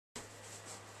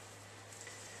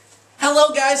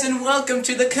Hello guys and welcome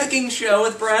to the cooking show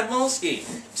with Brad Molsky.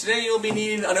 Today you'll be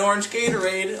needing an orange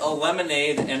Gatorade, a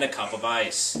lemonade, and a cup of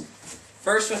ice.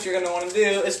 First, what you're going to want to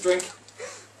do is drink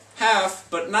half,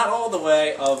 but not all the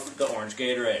way, of the orange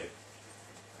Gatorade.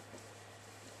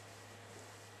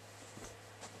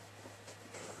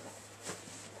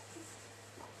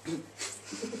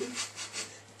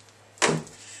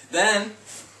 Then,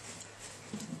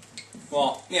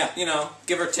 well, yeah, you know,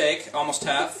 give or take, almost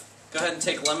half. Go ahead and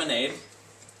take lemonade.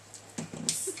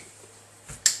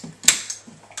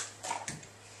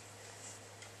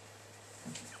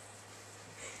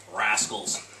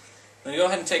 Rascals. Then go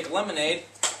ahead and take lemonade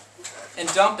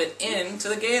and dump it into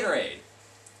the Gatorade.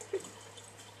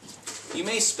 You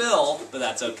may spill, but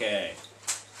that's okay.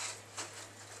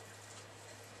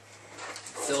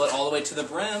 Fill it all the way to the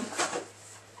brim.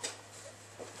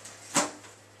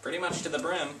 Pretty much to the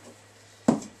brim.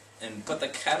 And put the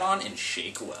cat on and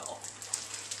shake well.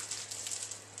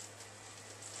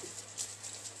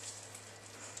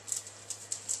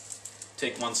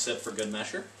 Take one sip for good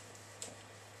measure.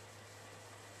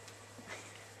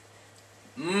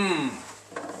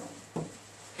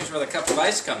 Here's where the cup of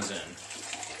ice comes in.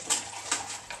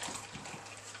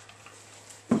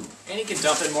 And you can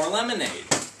dump in more lemonade.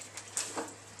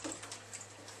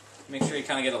 Make sure you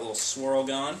kind of get a little swirl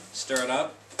going. Stir it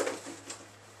up.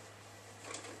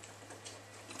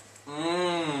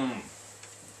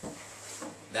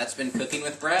 That's been Cooking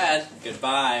with Brad.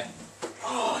 Goodbye.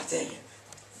 Oh, dang it.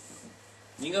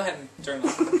 You can go ahead and turn it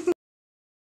off.